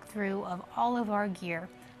walkthrough of all of our gear.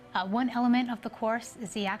 One element of the course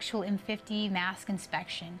is the actual M50 mask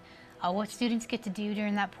inspection. What students get to do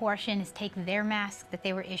during that portion is take their mask that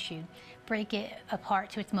they were issued, break it apart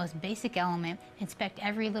to its most basic element, inspect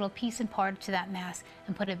every little piece and part to that mask,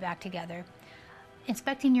 and put it back together.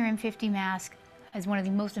 Inspecting your M50 mask is one of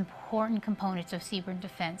the most important components of Seaborne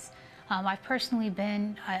Defense. I've personally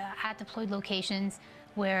been at deployed locations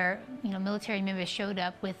where military members showed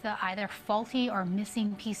up with either faulty or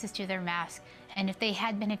missing pieces to their mask, and if they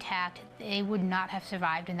had been attacked, they would not have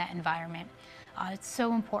survived in that environment. It's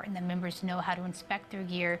so important that members know how to inspect their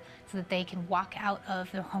gear so that they can walk out of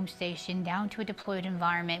their home station down to a deployed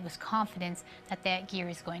environment with confidence that that gear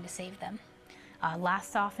is going to save them.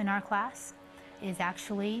 Last off in our class is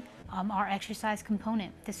actually our exercise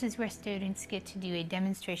component. This is where students get to do a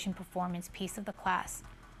demonstration performance piece of the class.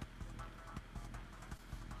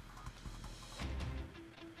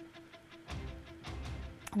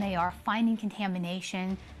 They are finding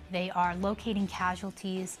contamination, they are locating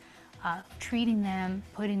casualties, treating them,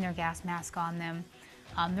 putting their gas mask on them.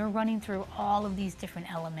 They're running through all of these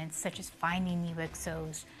different elements, such as finding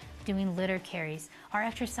UXOs, doing litter carries. Our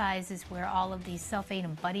exercise is where all of these self-aid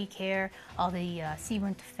and buddy care, all the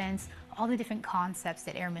Seaborne Defense, all the different concepts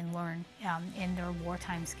that airmen learn in their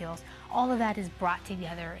wartime skills, all of that is brought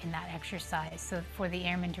together in that exercise, so for the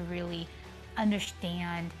airmen to really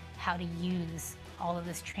understand how to use all of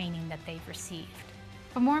this training that they've received.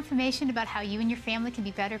 For more information about how you and your family can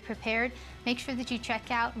be better prepared, make sure that you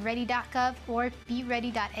check out ready.gov or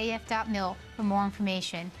beready.af.mil for more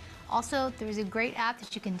information. Also, there's a great app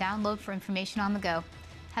that you can download for information on the go.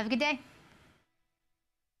 Have a good day.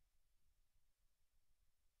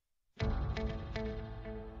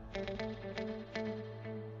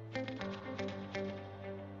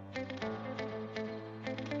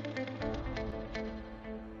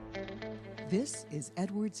 This is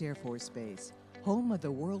Edwards Air Force Base, home of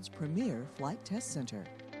the world's premier flight test center.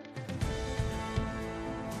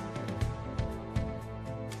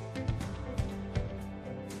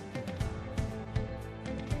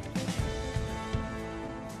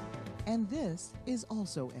 And this is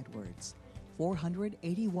also Edwards,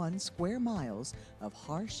 481 square miles of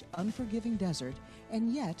harsh, unforgiving desert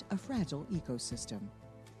and yet a fragile ecosystem.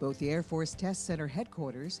 Both the Air Force Test Center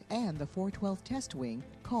headquarters and the 412 Test Wing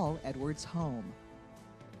call Edwards home.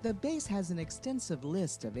 The base has an extensive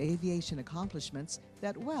list of aviation accomplishments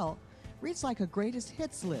that, well, reads like a greatest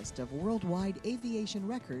hits list of worldwide aviation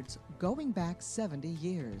records going back 70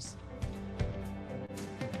 years.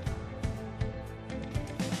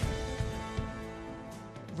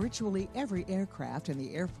 Virtually every aircraft in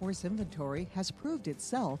the Air Force inventory has proved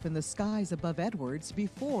itself in the skies above Edwards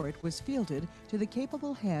before it was fielded to the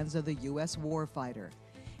capable hands of the U.S. warfighter.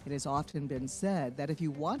 It has often been said that if you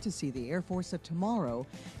want to see the Air Force of tomorrow,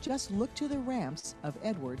 just look to the ramps of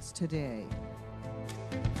Edwards today.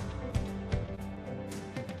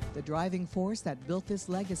 The driving force that built this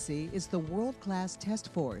legacy is the world-class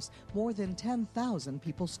test force, more than 10,000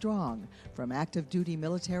 people strong, from active duty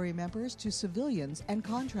military members to civilians and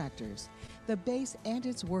contractors. The base and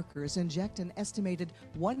its workers inject an estimated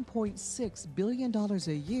 $1.6 billion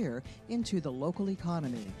a year into the local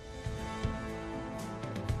economy.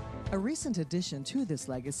 A recent addition to this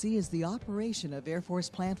legacy is the operation of Air Force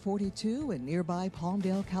Plant 42 in nearby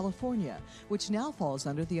Palmdale, California, which now falls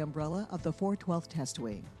under the umbrella of the 412th Test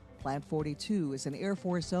Wing. Plant 42 is an Air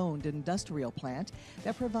Force-owned industrial plant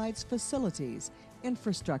that provides facilities,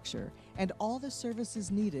 infrastructure, and all the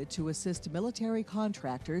services needed to assist military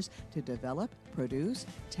contractors to develop, produce,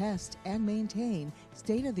 test, and maintain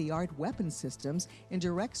state-of-the-art weapon systems in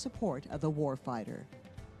direct support of the warfighter.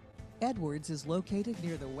 Edwards is located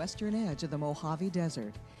near the western edge of the Mojave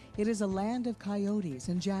Desert. It is a land of coyotes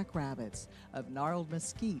and jackrabbits, of gnarled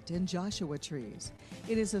mesquite and Joshua trees.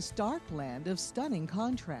 It is a stark land of stunning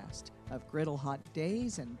contrast, of griddle-hot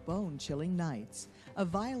days and bone-chilling nights, of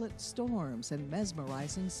violent storms and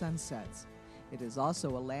mesmerizing sunsets. It is also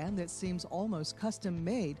a land that seems almost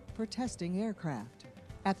custom-made for testing aircraft.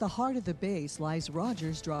 At the heart of the base lies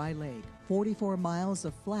Rogers Dry Lake, 44 miles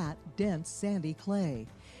of flat, dense, sandy clay.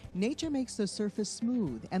 Nature makes the surface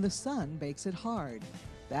smooth and the sun bakes it hard.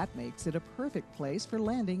 That makes it a perfect place for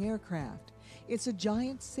landing aircraft. It's a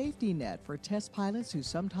giant safety net for test pilots who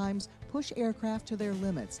sometimes push aircraft to their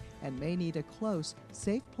limits and may need a close,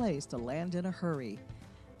 safe place to land in a hurry.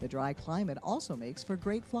 The dry climate also makes for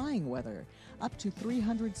great flying weather, up to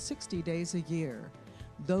 360 days a year.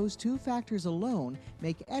 Those two factors alone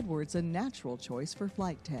make Edwards a natural choice for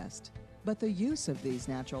flight test. But the use of these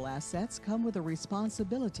natural assets come with a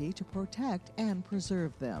responsibility to protect and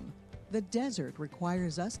preserve them. The desert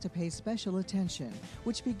requires us to pay special attention,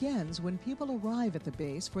 which begins when people arrive at the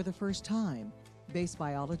base for the first time. Base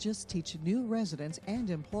biologists teach new residents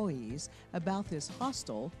and employees about this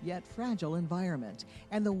hostile yet fragile environment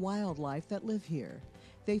and the wildlife that live here.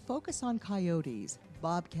 They focus on coyotes,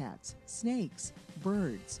 bobcats, snakes,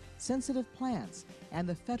 birds, sensitive plants, and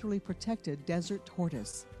the federally protected desert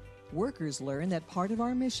tortoise. Workers learn that part of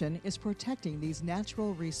our mission is protecting these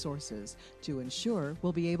natural resources to ensure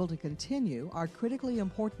we'll be able to continue our critically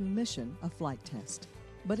important mission of flight test.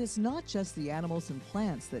 But it's not just the animals and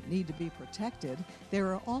plants that need to be protected.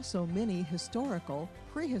 There are also many historical,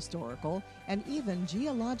 prehistorical, and even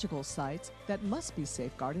geological sites that must be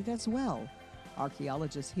safeguarded as well.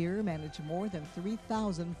 Archaeologists here manage more than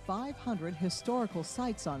 3,500 historical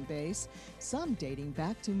sites on base, some dating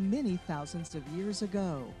back to many thousands of years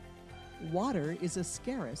ago. Water is a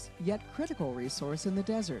scarce yet critical resource in the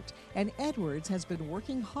desert, and Edwards has been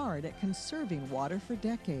working hard at conserving water for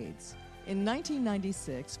decades. In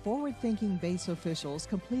 1996, forward-thinking base officials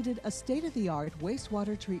completed a state-of-the-art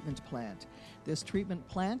wastewater treatment plant. This treatment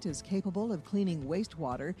plant is capable of cleaning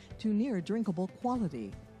wastewater to near drinkable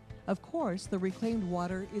quality. Of course, the reclaimed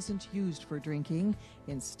water isn't used for drinking.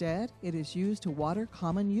 Instead, it is used to water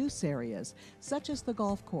common use areas, such as the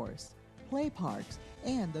golf course, play parks,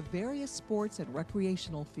 and the various sports and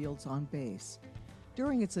recreational fields on base.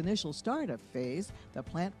 During its initial startup phase, the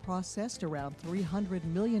plant processed around 300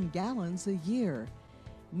 million gallons a year.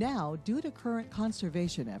 Now, due to current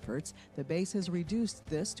conservation efforts, the base has reduced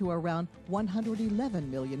this to around 111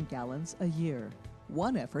 million gallons a year.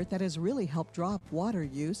 One effort that has really helped drop water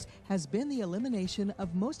use has been the elimination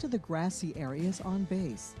of most of the grassy areas on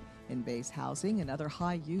base. In base housing and other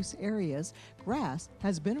high-use areas, grass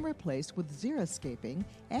has been replaced with xeriscaping,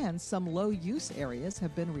 and some low-use areas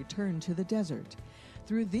have been returned to the desert.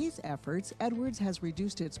 Through these efforts, Edwards has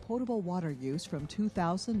reduced its potable water use from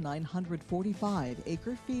 2,945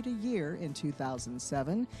 acre-feet a year in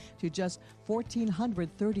 2007 to just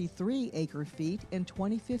 1,433 acre-feet in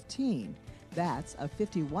 2015. That's a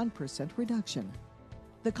 51% reduction.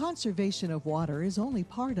 The conservation of water is only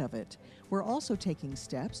part of it. We're also taking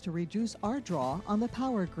steps to reduce our draw on the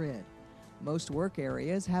power grid. Most work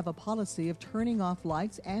areas have a policy of turning off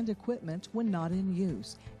lights and equipment when not in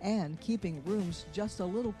use, and keeping rooms just a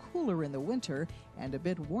little cooler in the winter and a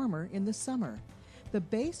bit warmer in the summer. The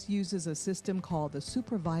base uses a system called the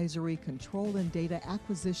Supervisory Control and Data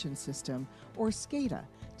Acquisition System, or SCADA,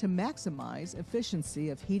 to maximize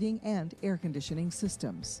efficiency of heating and air conditioning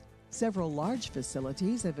systems. Several large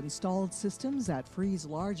facilities have installed systems that freeze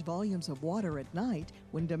large volumes of water at night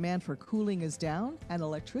when demand for cooling is down and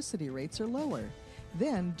electricity rates are lower.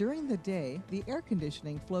 Then, during the day, the air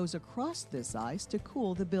conditioning flows across this ice to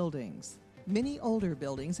cool the buildings. Many older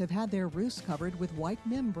buildings have had their roofs covered with white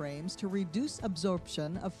membranes to reduce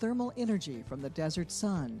absorption of thermal energy from the desert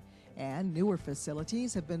sun. and newer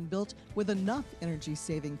facilities have been built with enough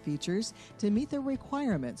energy-saving features to meet the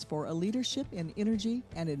requirements for a Leadership in Energy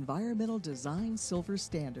and Environmental Design Silver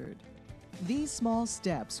Standard. These small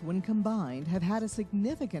steps, when combined, have had a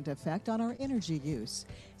significant effect on our energy use.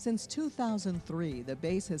 Since 2003, the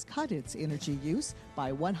base has cut its energy use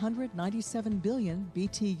by 197 billion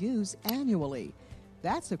BTUs annually.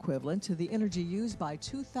 That's equivalent to the energy used by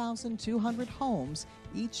 2,200 homes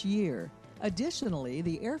each year. Additionally,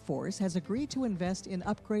 the Air Force has agreed to invest in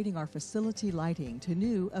upgrading our facility lighting to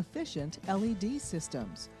new, efficient LED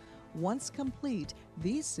systems. Once complete,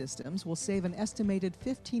 these systems will save an estimated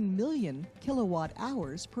 15 million kilowatt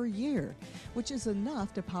hours per year, which is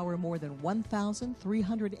enough to power more than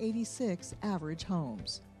 1,386 average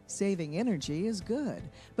homes. Saving energy is good,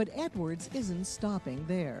 but Edwards isn't stopping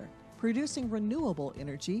there. Producing renewable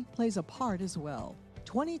energy plays a part as well.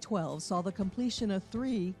 2012 saw the completion of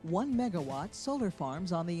 3 1-megawatt solar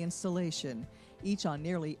farms on the installation, each on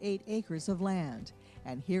nearly 8 acres of land.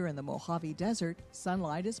 And here in the Mojave Desert,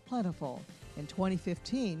 sunlight is plentiful. In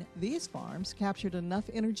 2015, these farms captured enough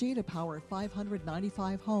energy to power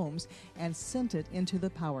 595 homes and sent it into the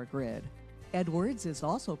power grid. Edwards is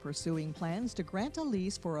also pursuing plans to grant a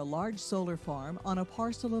lease for a large solar farm on a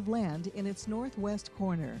parcel of land in its northwest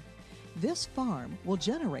corner. This farm will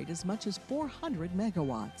generate as much as 400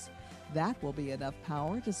 megawatts. That will be enough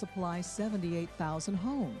power to supply 78,000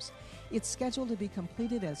 homes. It's scheduled to be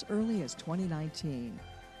completed as early as 2019.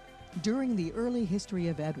 During the early history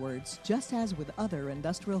of Edwards, just as with other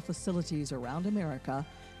industrial facilities around America,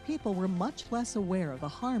 people were much less aware of the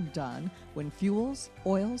harm done when fuels,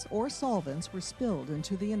 oils, or solvents were spilled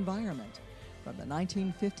into the environment. From the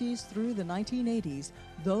 1950s through the 1980s,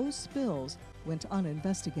 those spills went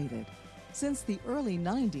uninvestigated. Since the early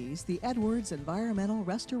 90s, the Edwards Environmental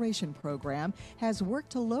Restoration Program has worked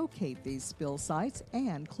to locate these spill sites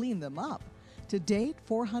and clean them up. To date,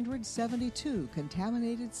 472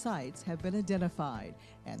 contaminated sites have been identified,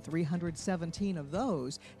 and 317 of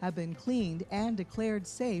those have been cleaned and declared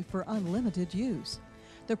safe for unlimited use.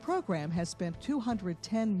 The program has spent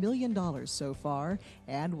 $210 million so far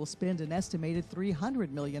and will spend an estimated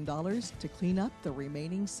 $300 million to clean up the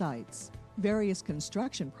remaining sites. Various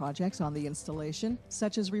construction projects on the installation,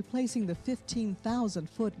 such as replacing the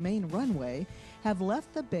 15,000-foot main runway, have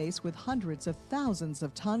left the base with hundreds of thousands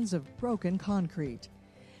of tons of broken concrete.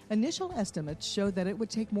 Initial estimates showed that it would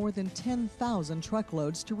take more than 10,000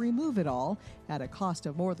 truckloads to remove it all at a cost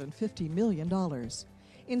of more than $50 million.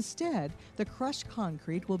 Instead, the crushed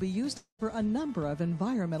concrete will be used for a number of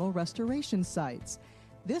environmental restoration sites.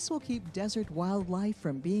 This will keep desert wildlife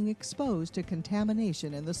from being exposed to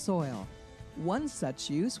contamination in the soil. One such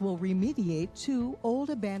use will remediate 2 old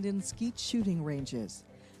abandoned skeet shooting ranges.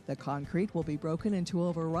 The concrete will be broken into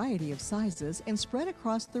a variety of sizes and spread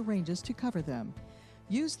across the ranges to cover them.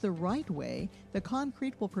 Used the right way, the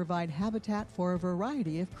concrete will provide habitat for a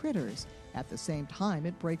variety of critters. At the same time,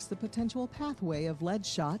 it breaks the potential pathway of lead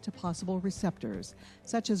shot to possible receptors,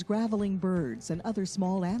 such as graveling birds and other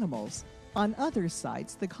small animals. On other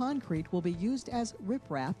sites, the concrete will be used as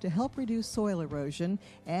riprap to help reduce soil erosion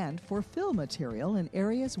and for fill material in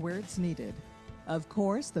areas where it's needed. Of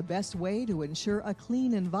course, the best way to ensure a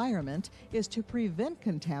clean environment is to prevent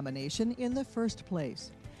contamination in the first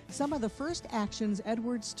place. Some of the first actions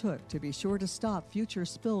Edwards took to be sure to stop future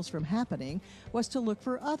spills from happening was to look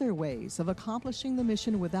for other ways of accomplishing the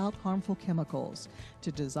mission without harmful chemicals,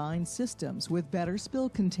 to design systems with better spill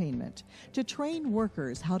containment, to train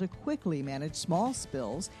workers how to quickly manage small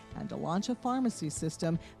spills, and to launch a pharmacy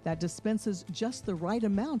system that dispenses just the right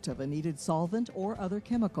amount of a needed solvent or other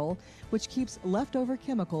chemical, which keeps leftover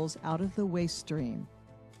chemicals out of the waste stream.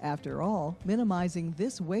 After all, minimizing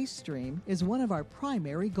this waste stream is one of our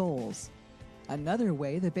primary goals. Another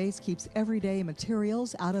way the base keeps everyday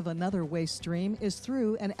materials out of another waste stream is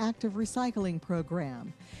through an active recycling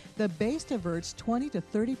program. The base diverts 20 to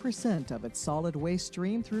 30% of its solid waste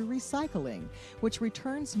stream through recycling, which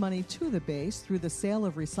returns money to the base through the sale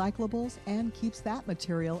of recyclables and keeps that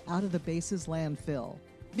material out of the base's landfill.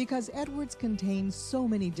 Because Edwards contains so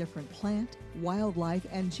many different plant, wildlife,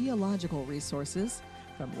 and geological resources,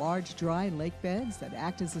 from large dry lake beds that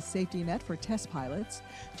act as a safety net for test pilots,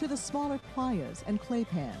 to the smaller playas and clay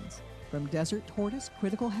pans, from desert tortoise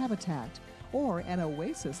critical habitat, or an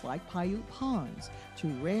oasis like Paiute Ponds, to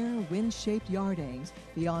rare wind-shaped yardangs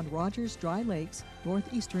beyond Rogers Dry Lake's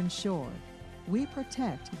northeastern shore. We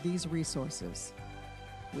protect these resources.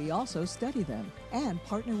 We also study them and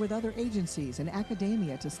partner with other agencies and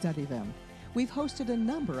academia to study them. We've hosted a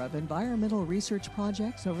number of environmental research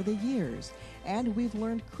projects over the years, and we've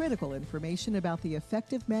learned critical information about the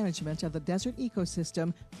effective management of the desert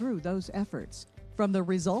ecosystem through those efforts. From the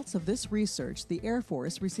results of this research, the Air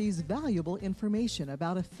Force receives valuable information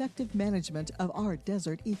about effective management of our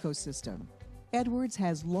desert ecosystem. Edwards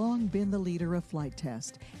has long been the leader of flight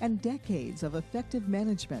test, and decades of effective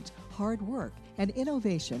management, hard work, and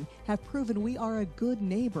innovation have proven we are a good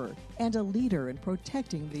neighbor and a leader in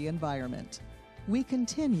protecting the environment. We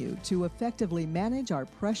continue to effectively manage our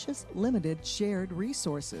precious, limited, shared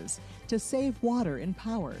resources, to save water and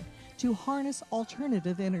power, to harness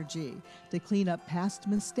alternative energy, to clean up past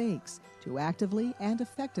mistakes, to actively and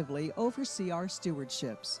effectively oversee our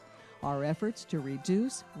stewardships. Our efforts to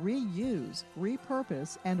reduce, reuse,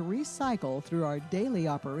 repurpose, and recycle through our daily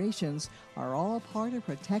operations are all part of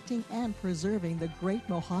protecting and preserving the great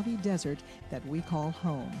Mojave Desert that we call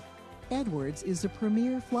home. Edwards is the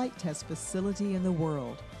premier flight test facility in the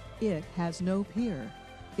world. It has no peer.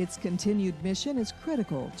 Its continued mission is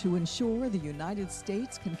critical to ensure the United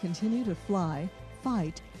States can continue to fly,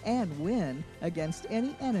 fight, and win against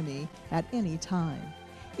any enemy at any time.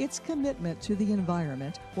 Its commitment to the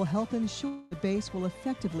environment will help ensure the base will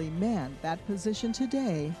effectively man that position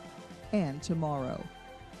today and tomorrow.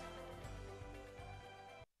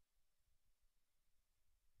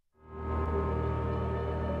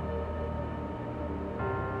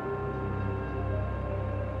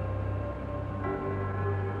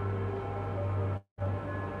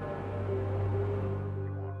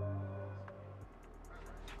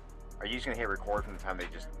 Are you just going to hit record from the time they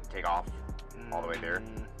just take off all the way there?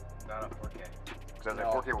 Not on 4K. Because no,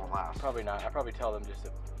 4K won't last. Probably not. I probably tell them just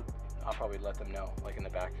to, I'll probably let them know, like in the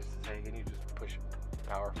back, just to say, can you just push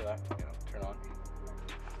power for that, you know, turn on.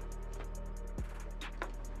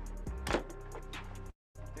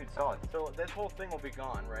 Dude, solid. So this whole thing will be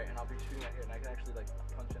gone, right? And I'll be shooting out here, and I can actually like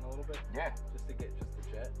punch in a little bit. Yeah. Just to get just the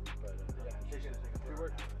jet, but yeah, should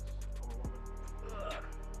work.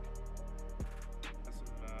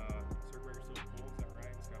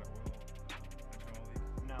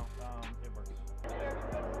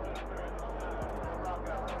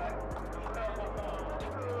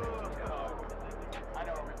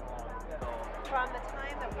 From the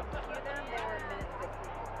time that we queue them, they were minute 50.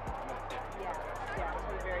 Yeah, to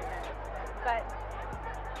the very end. But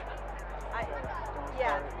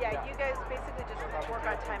you guys basically just work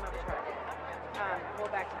on time of target. Pull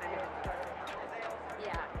back time.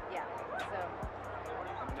 Yeah.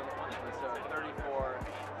 So 34,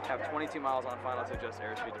 have 22 miles on final to adjust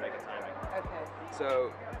airspeed to make it timing. Okay.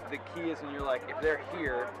 So the key is when you're like, if they're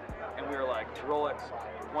here, and we were like, Rolex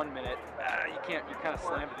 1 minute, you can't, you're kind of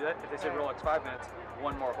slammed to do that. If they say Rolex 5 minutes,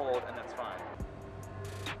 one more hold, and that's fine.